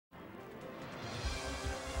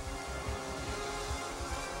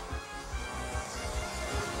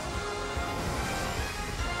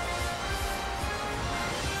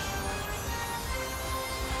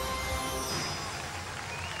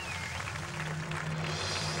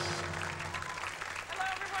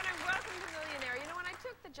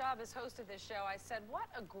job as host of this show, I said, what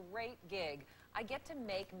a great gig. I get to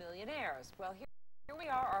make millionaires. Well, here we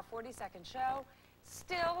are, our 42nd show.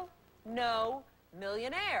 Still no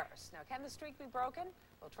millionaires. Now, can the streak be broken?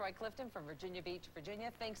 Well, Troy Clifton from Virginia Beach,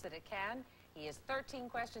 Virginia, thinks that it can. He is 13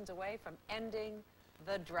 questions away from ending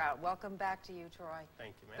the drought. Welcome back to you, Troy.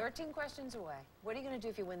 Thank you, ma'am. 13 questions away. What are you going to do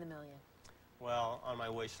if you win the million? Well, on my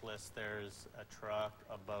wish list, there's a truck,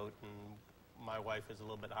 a boat, and my wife is a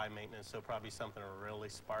little bit high maintenance, so probably something really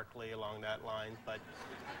sparkly along that line. But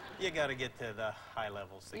you got to get to the high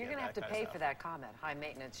levels to You're get going to have to pay for that comment, high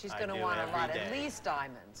maintenance. She's going to want a lot, at least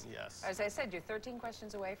diamonds. Yes. As I said, you're 13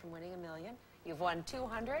 questions away from winning a million. You've won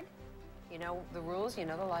 200. You know the rules, you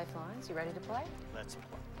know the lifelines. You ready to play? Let's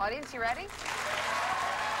play. Audience, you ready?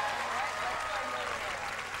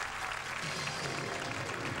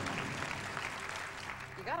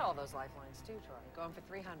 You got all those lifelines too, Troy. Going for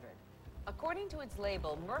 300. According to its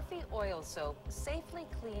label, Murphy Oil Soap safely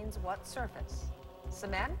cleans what surface?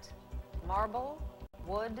 Cement, marble,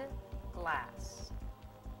 wood, glass.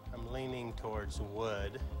 I'm leaning towards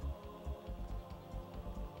wood.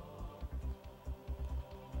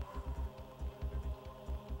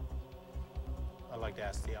 I'd like to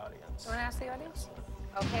ask the audience. You want to ask the audience?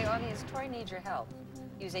 Okay, audience, Troy needs your help.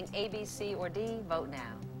 Using A, B, C, or D, vote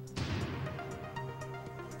now.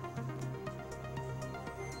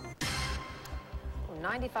 Well,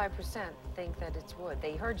 95% think that it's wood.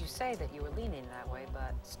 They heard you say that you were leaning that way,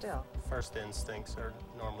 but still. First instincts are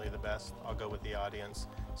normally the best. I'll go with the audience.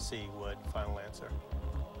 C, wood. Final answer.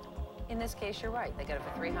 In this case, you're right. They got it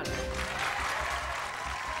for 300. 500.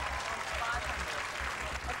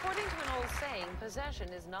 According to an old saying, possession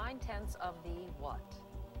is 9/10 of the what?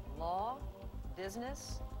 Law,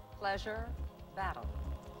 business, pleasure, battle.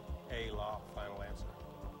 A, law. Final answer.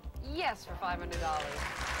 Yes, for $500.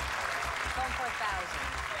 Going for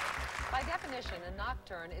 1,000. By definition, a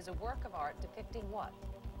nocturne is a work of art depicting what?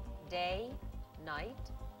 Day,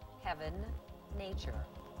 night, heaven, nature.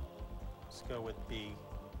 Let's go with B,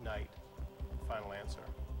 night. Final answer.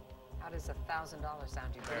 How does $1,000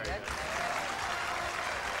 sound to you? Very Pretty good?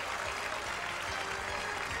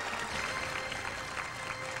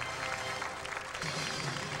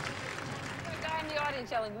 A guy in the audience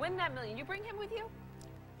yelling, win that million. You bring him with you?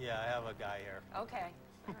 Yeah, I have a guy here. Okay.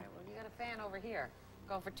 All right, well, you got a fan over here.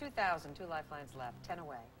 Going for 2,000, 2 lifelines left, 10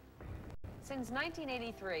 away. Since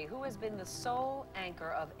 1983, who has been the sole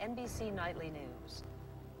anchor of NBC Nightly News?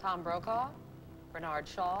 Tom Brokaw, Bernard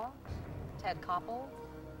Shaw, Ted Koppel,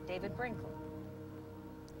 David Brinkley.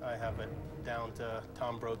 I have it down to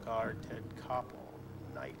Tom Brokaw or Ted Koppel,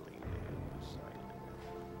 Nightly News.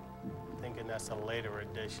 Thinking that's a later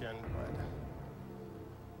edition, but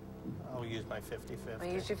I'll use my 50-50. I'll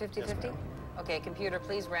use your 50-50? Yes, okay, computer,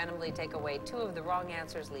 please randomly take away 2 of the wrong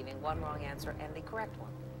answers, leaving 1 wrong answer and the correct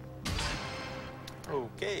one.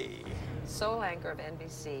 Okay. Sole anchor of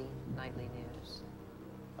NBC Nightly News.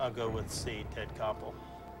 I'll go with C, Ted Koppel.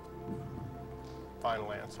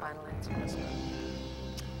 Final answer. Final answer. Yes, ma'am.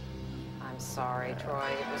 I'm sorry,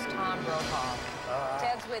 Troy. It was Tom Brokaw.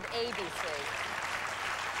 Ted's with ABC.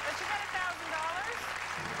 But you got $1,000?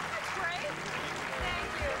 That's great.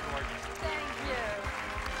 Thank you. Thank you.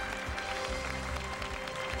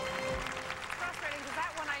 Frustrating because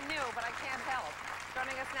that one I knew, but I can't help.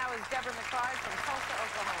 Joining us now is Deborah McBride from Tulsa,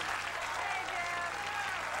 Oklahoma. Hey, Deb.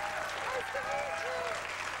 Nice to meet you.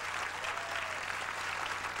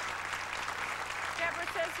 Deborah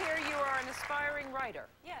says here you are an aspiring writer.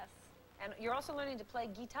 Yes. And you're also learning to play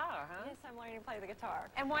guitar, huh? Yes, I'm learning to play the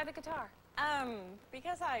guitar. And why the guitar?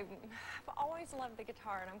 Because I've always loved the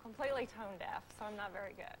guitar, and I'm completely tone deaf, so I'm not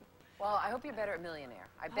very good. Well, I hope you're better at Millionaire.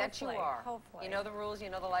 I bet you Hopefully, are. hopefully. You know the rules, you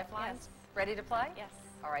know the lifelines? Yes. Ready to play? Yes.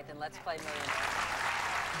 All right, then let's play Millionaire.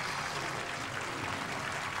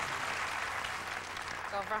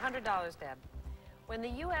 Go for $100, Deb. When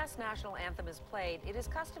the U.S. national anthem is played, it is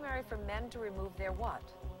customary for men to remove their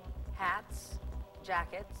what? Hats,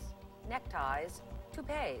 jackets, neckties,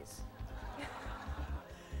 toupees.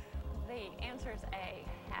 The answer is A,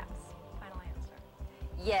 hats. Final answer.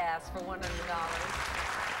 Yes, for $100.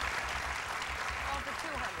 Oh, for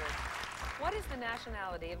 200. What is the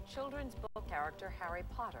nationality of children's book character Harry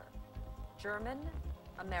Potter? German,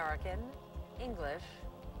 American, English,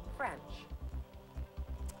 French.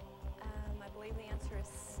 I believe the answer is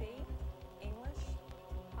C, English.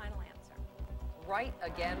 Final answer. Right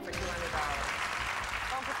again for $200.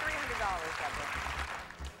 Oh, for $300, Deborah.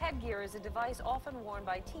 Headgear is a device often worn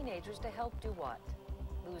by teenagers to help do what?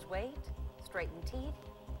 Lose weight, straighten teeth,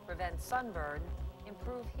 prevent sunburn,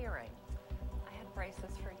 improve hearing. I had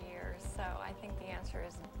braces for years, so I think the answer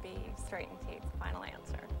is B, straighten teeth. Final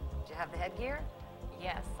answer. Do you have the headgear?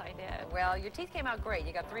 Yes, I did. Well, your teeth came out great.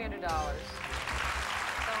 You got $300. Going for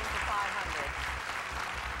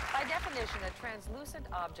 $500. By definition, a translucent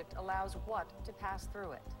object allows what to pass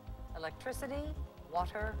through it? Electricity,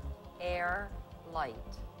 water, air, light.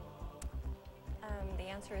 The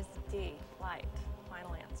answer is D, light.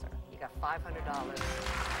 Final answer. You got $500. Going for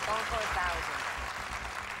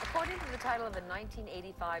 $1,000. According to the title of the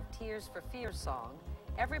 1985 Tears for Fears song,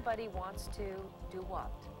 everybody wants to do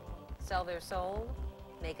what? Sell their soul,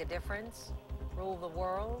 make a difference, rule the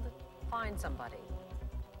world, find somebody.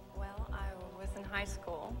 Well, I was in high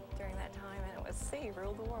school during that time, and it was C,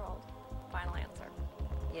 rule the world. Final answer.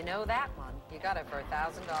 You know that one. You got it for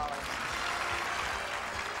 $1,000.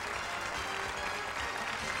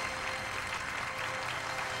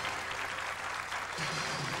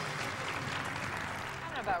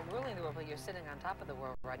 About ruling the world, but you're sitting on top of the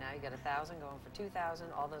world right now. You got 1,000 going for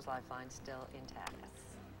 2,000. All those lifelines still intact.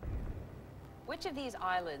 Which of these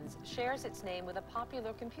islands shares its name with a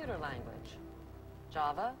popular computer language?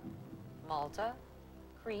 Java, Malta,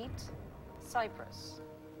 Crete, Cyprus.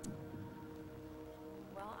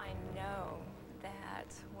 Well, I know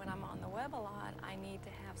that when I'm on the web a lot, I need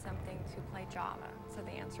to have something to play Java. So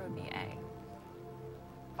the answer would be A.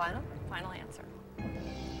 Final? Final answer.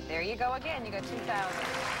 There you go again. You got 2,000.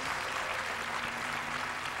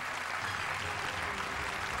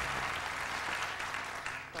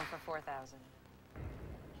 Going for 4,000.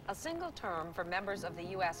 A single term for members of the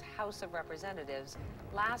U.S. House of Representatives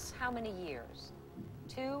lasts how many years?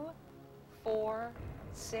 2, 4,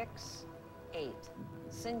 6, 8.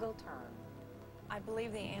 Single term. I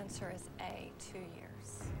believe the answer is A, 2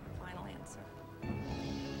 years. Final answer.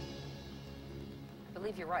 I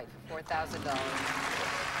believe you're right for $4,000.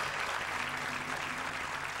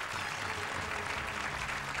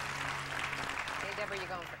 Hey, Deborah, you're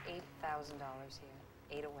going for $8,000 here.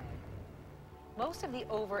 8 away. Most of the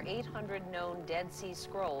over 800 known Dead Sea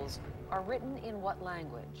Scrolls are written in what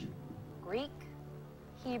language? Greek,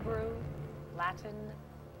 Hebrew, Latin,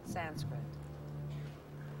 Sanskrit.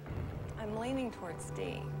 I'm leaning towards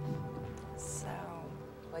D. So,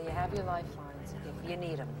 Well, you have your lifelines if you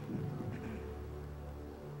need them.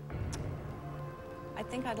 I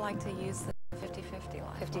think I'd like to use the 50-50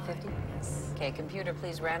 lifeline. 50-50? Yes. Okay, computer,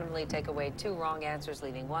 please randomly take away 2 wrong answers,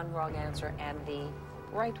 leaving 1 wrong answer and the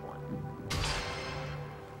right one.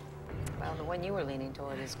 Well, the one you were leaning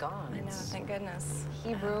toward is gone. I know, It's thank goodness.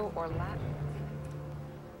 Hebrew or Latin?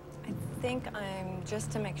 I think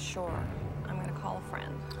just to make sure, I'm going to call a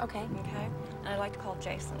friend. Okay. Okay? And I'd like to call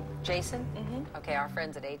Jason. Jason? Mm-hmm. Okay, our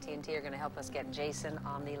friends at AT&T are going to help us get Jason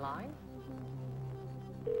on the line.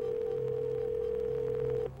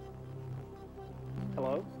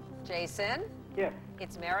 Hello? Jason? Yes.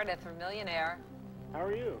 It's Meredith from Millionaire. How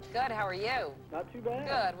are you? Good, how are you? Not too bad.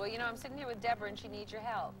 Good. Well, you know, I'm sitting here with Deborah and she needs your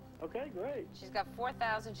help. Okay, great. She's got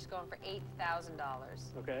 4,000, she's going for $8,000.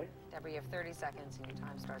 Okay. Deborah, you have 30 seconds and your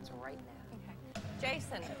time starts right now. Okay.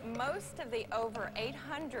 Jason, most of the over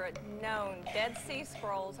 800 known Dead Sea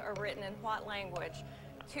Scrolls are written in what language?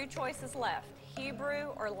 2 choices left,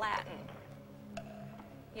 Hebrew or Latin.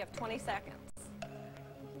 You have 20 seconds.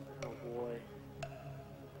 Oh boy.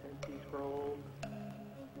 Dead Sea Scrolls.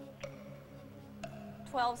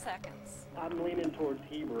 12 seconds. I'm leaning towards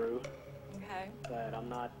Hebrew, Okay. but I'm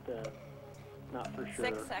not for sure.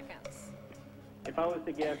 6 seconds. If I was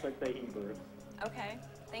to guess, I'd say Hebrew. Okay.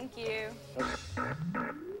 Thank you.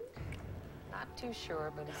 Not too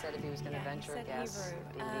sure, but he said if he was going to Yeah, he venture a said guess, Hebrew.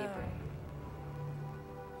 it'd be Hebrew.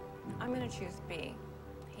 I'm going to choose B.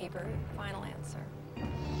 Hebrew. Final answer.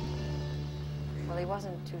 Well, he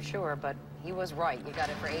wasn't too sure, but he was right. You got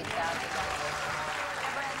it for $8,000. Deborah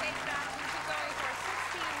has 8,000. You keep going for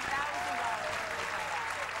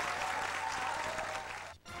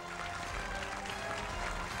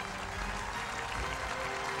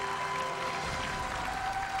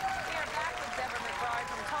We are back with Deborah McBride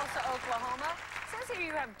from Tulsa, Oklahoma. It says here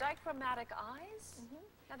you have dichromatic eyes.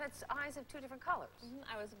 Now that's eyes of 2 different colors.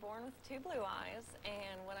 I was born with 2 blue eyes,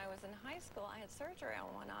 and when I was in high school, I had surgery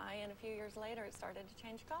on one eye, and a few years later, it started to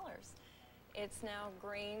change colors. It's now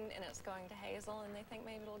green, and it's going to hazel, and they think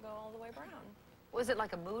maybe it'll go all the way brown. Was it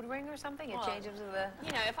like a mood ring or something? It Well, changes to the...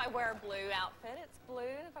 You know, if I wear a blue outfit, it's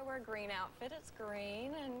blue. If I wear a green outfit, it's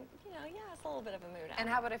green, and, you know, yeah, it's a little bit of a mood outfit. And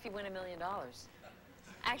how about if you win $1 million?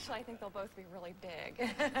 Actually, I think they'll both be really big.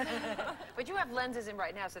 But you have lenses in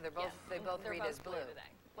right now, so they're both Yes, they both they're read both as blue. today.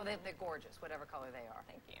 Well, they're gorgeous, whatever color they are.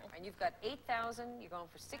 Thank you. And you've got 8,000. You're going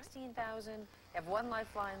for 16,000. You have 1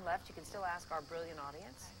 lifeline left. You can still ask our brilliant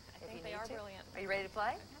audience. I if think you they need are to. brilliant. Are you ready to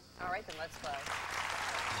play? All right, then let's play.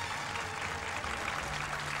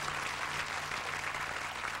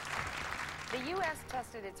 The The U.S.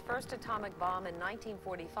 tested its first atomic bomb in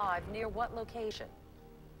 1945 near what location?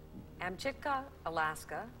 Amchitka,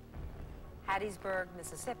 Alaska, Hattiesburg,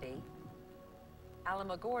 Mississippi,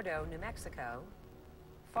 Alamogordo, New Mexico,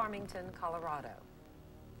 Farmington, Colorado.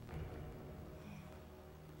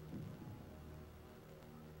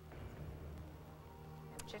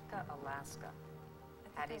 Amchitka, Alaska,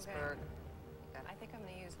 Hattiesburg. I think I'm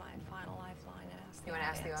going to use my final lifeline and ask You want to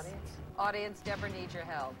ask the audience? Audience, Deborah needs your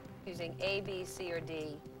help. Using A, B, C, or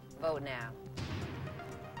D, vote now.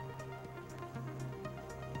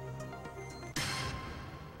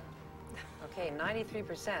 Okay,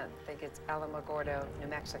 93% think it's Alamogordo, New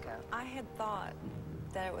Mexico. I had thought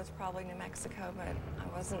that it was probably New Mexico, but I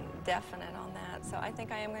wasn't definite on that. So I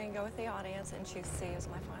think I am going to go with the audience and choose C as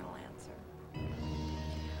my final answer.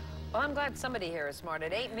 Well, I'm glad somebody here is smart.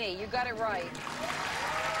 It ain't me. You got it right.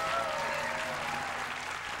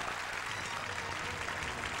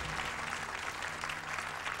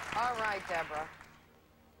 All right, Deborah.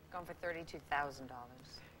 Going for $32,000. Okay,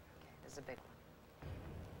 this is a big one.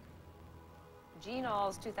 Jean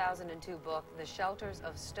Auel's 2002 book, The Shelters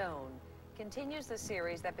of Stone, continues the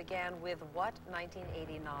series that began with what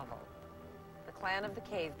 1980 novel? The Clan of the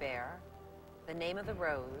Cave Bear, The Name of the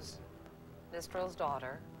Rose, Mistral's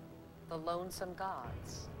Daughter, The Lonesome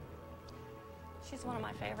Gods. She's one of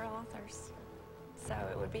my favorite authors. So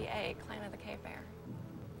it would be A, Clan of the Cave Bear.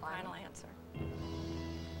 Final answer.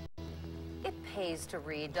 It pays to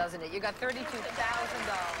read, doesn't it? You got $32,000.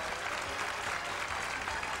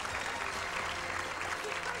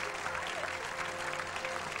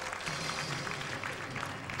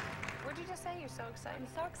 What'd you just say? You're so excited. I'm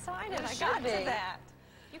so excited. You I should got be. to that.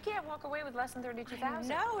 You can't walk away with less than $32,000.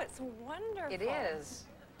 No, it's wonderful. It is.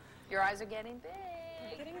 Your eyes are getting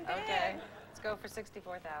big. Getting big. Okay, let's go for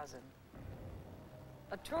 $64,000.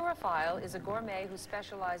 A turophile is a gourmet who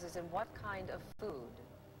specializes in what kind of food?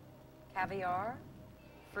 Caviar,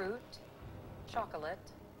 fruit,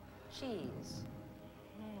 chocolate, cheese.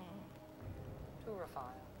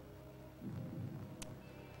 Turophile.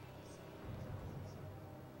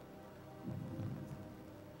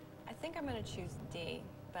 I think I'm going to choose D,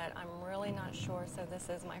 but I'm really not sure, so this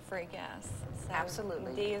is my free guess. So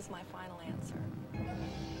Absolutely. D is my final answer.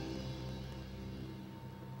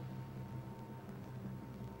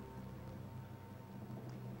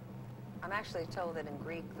 I'm actually told that in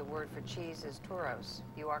Greek the word for cheese is touros.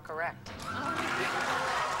 You are correct. Deborah, give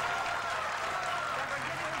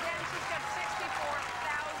her again. She's got $64,000.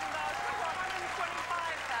 Go for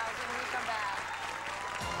 $125,000 when we come back.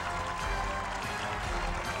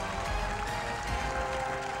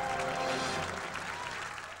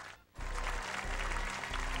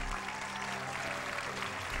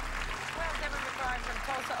 Well, Deborah McBride from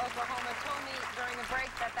Tulsa, Oklahoma, told me during the break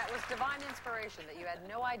that that was divine inspiration, that you had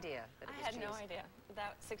no idea that it was I had cheese. no idea.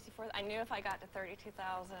 That 64, I knew if I got to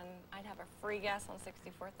 32,000, I'd have a free guess on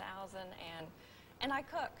 64,000, and I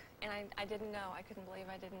cook, and I didn't know. I couldn't believe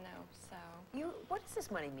I didn't know, so. What does this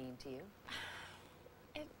money mean to you?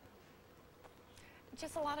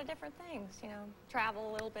 Just a lot of different things, you know. Travel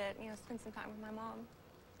a little bit, you know, spend some time with my mom.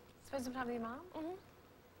 Spend some time with your mom? Mm-hmm.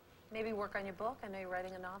 Maybe work on your book. I know you're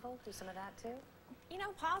writing a novel. Do some of that too. You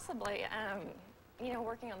know, possibly. You know,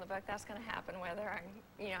 working on the book, that's going to happen whether I,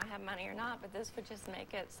 you know, have money or not. But this would just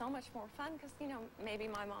make it so much more fun because, you know, maybe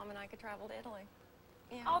my mom and I could travel to Italy.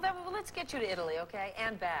 Yeah. Oh, well, let's get you to Italy, okay?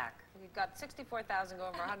 And back. You've got $64,000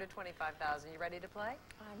 going for $125,000. You ready to play?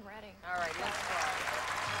 I'm ready. All right, let's try.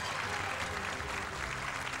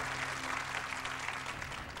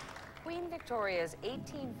 Queen Victoria's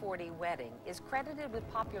 1840 wedding is credited with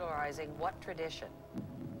popularizing what tradition?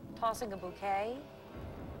 Tossing a bouquet,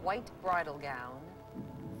 white bridal gown,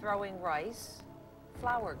 throwing rice,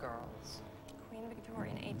 flower girls. Queen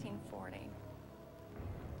Victoria in 1840.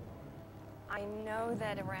 I know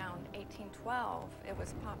that around 1812, it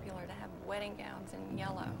was popular to have wedding gowns in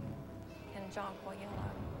yellow, in jonquil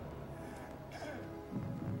yellow.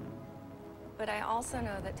 But I also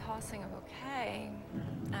know that tossing a bouquet,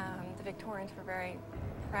 the Victorians were very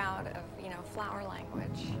proud of, you know, flower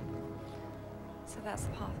language. So that's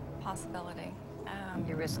a possibility.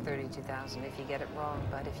 You risk $32,000 if you get it wrong,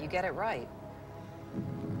 but if you get it right,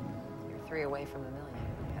 you're 3 away from $1 million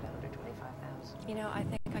at $125,000. You know, I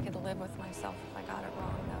think I could live with myself if I got it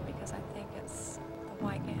wrong, though, because I think it's the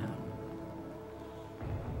white gown.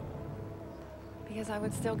 Because I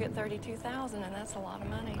would still get $32,000, and that's a lot of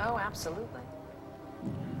money. Oh, absolutely.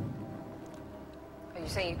 Are you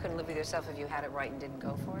saying you couldn't live with yourself if you had it right and didn't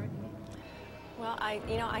go for it? Well,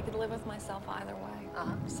 you know, I could live with myself either way.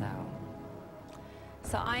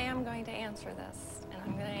 So I am going to answer this, and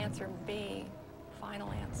I'm going to answer B,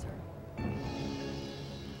 final answer.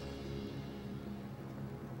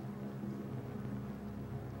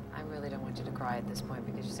 I really don't want you to cry at this point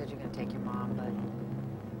because you said you're going to take your mom, but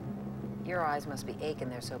your eyes must be aching.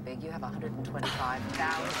 They're so big. You have 125,000.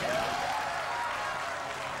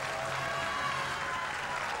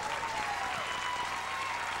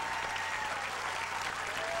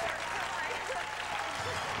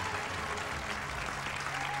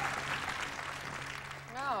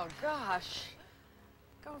 Oh, gosh.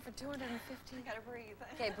 Going for 250. You gotta breathe.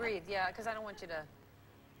 Okay, breathe, yeah, because I don't want you to...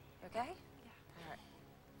 You okay? Yeah. All right.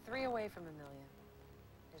 3 away from $1 million.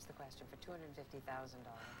 Here's the question for $250,000.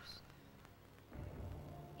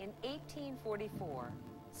 In 1844,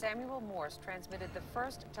 Samuel Morse transmitted the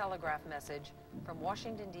first telegraph message from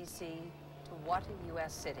Washington, D.C. to what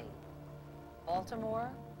U.S. city?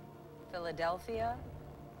 Baltimore, Philadelphia,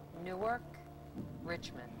 Newark,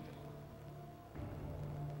 Richmond.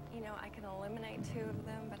 You know, I can eliminate 2 of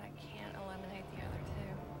them, but I can't eliminate the other 2.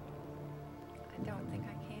 I don't think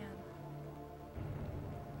I can.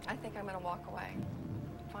 I think I'm going to walk away.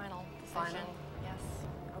 Final decision. Final? Yes.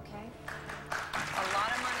 Okay. A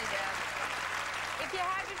lot of money, Deb. If you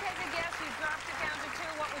had to take a guess, you dropped it down to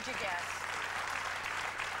 2, what would you guess?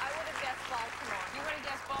 I would have guessed Baltimore. You would have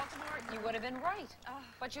guessed Baltimore? You would have been right.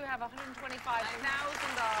 But you have $125,000.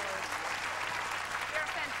 You're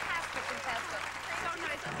a fantastic contestant. So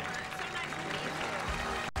nice of her. So nice to meet you.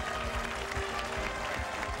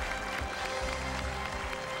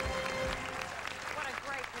 What a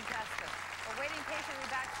great contestant. We're waiting patiently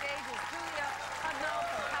backstage is Julia Hudno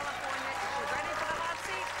from California. Is she ready for the hot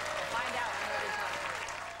seat? We'll find out when we return.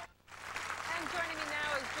 And joining me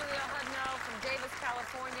now is Julia Hudno from Davis,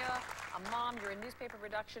 California. A mom, you're in newspaper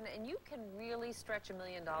production, and you can really stretch $1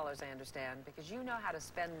 million, I understand, because you know how to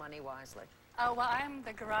spend money wisely. Oh, well, I'm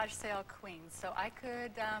the garage sale queen, so I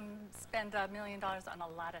could spend $1 million on a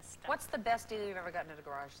lot of stuff. What's the best deal you've ever gotten at a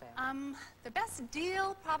garage sale? The best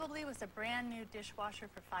deal probably was a brand new dishwasher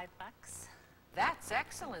for $5. That's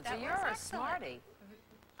excellent. So That you're was a excellent. smarty.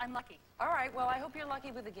 I'm lucky. All right, well, I hope you're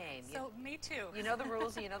lucky with the game. So, me too. You know the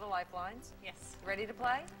rules and you know the lifelines? Yes, Ready to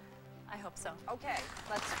play? I hope so. Okay,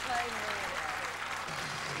 let's play Millionaire.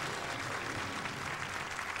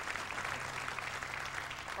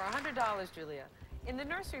 For $100, Julia. In the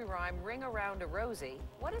nursery rhyme, Ring Around a Rosie,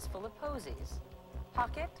 what is full of posies?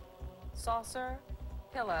 Pocket, saucer,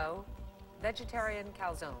 pillow, vegetarian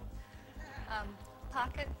calzone.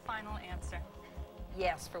 Pocket, final answer.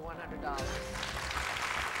 Yes, for $100. Going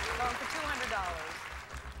for $200.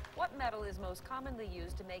 What metal is most commonly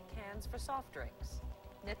used to make cans for soft drinks?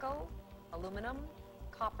 Nickel, aluminum,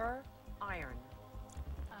 copper, iron.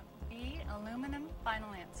 B, aluminum,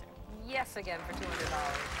 final answer. Yes, again for $200.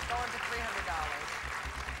 Going to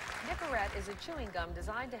 $300. Nicorette is a chewing gum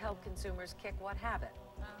designed to help consumers kick what habit?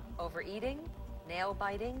 Overeating, nail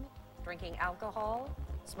biting, drinking alcohol,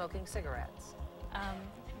 smoking cigarettes.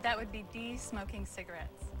 That would be D, smoking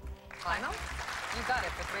cigarettes. Final? You got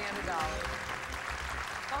it for $300.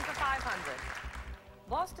 Going for $500.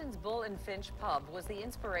 Boston's Bull and Finch pub was the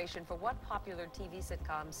inspiration for what popular TV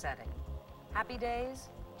sitcom setting? Happy Days,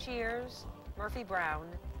 Cheers, Murphy Brown,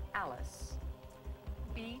 Alice.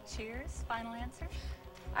 B, cheers, final answer.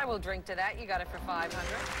 I will drink to that. You got it for $500. Going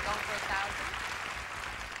for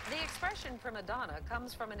 $1,000. The expression prima donna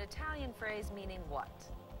comes from an Italian phrase meaning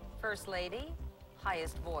what? First lady,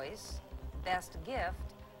 highest voice, best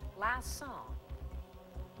gift, last song.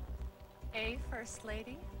 A, first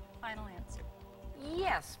lady, final answer.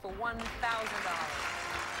 Yes, for $1,000.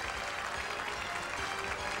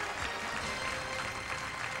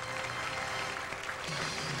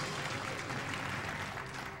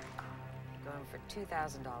 Going for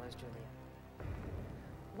 $2,000, Julia.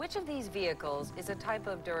 Which of these vehicles is a type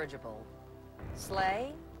of dirigible?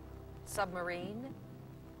 Sleigh, submarine,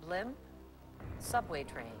 blimp, subway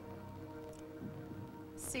train.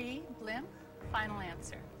 C, blimp, final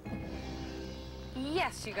answer.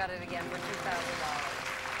 Yes, you got it again for $2,000.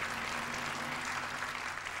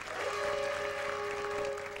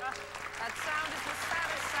 That sound is the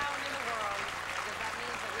saddest sound in the world, because that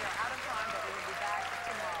means that we are out of time, but we will be back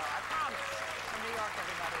tomorrow. I promise. From New York,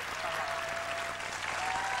 everybody. Bye-bye.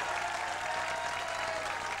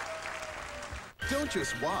 Don't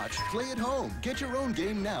just watch, play at home. Get your own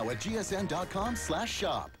game now at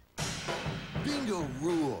gsn.com/shop. Bingo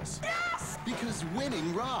rules. Yes! Because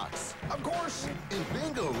winning rocks. Of course. And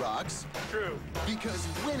bingo rocks. True. Because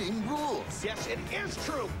winning rules. Yes, it is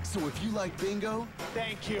true. So if you like bingo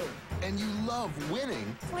Thank you. and you love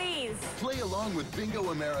winning, Please. play along with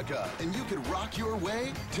Bingo America and you could rock your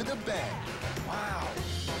way to the bank. Wow.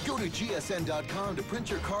 Go to to gsn.com to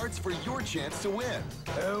print your cards for your chance to win.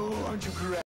 Oh, aren't you glad?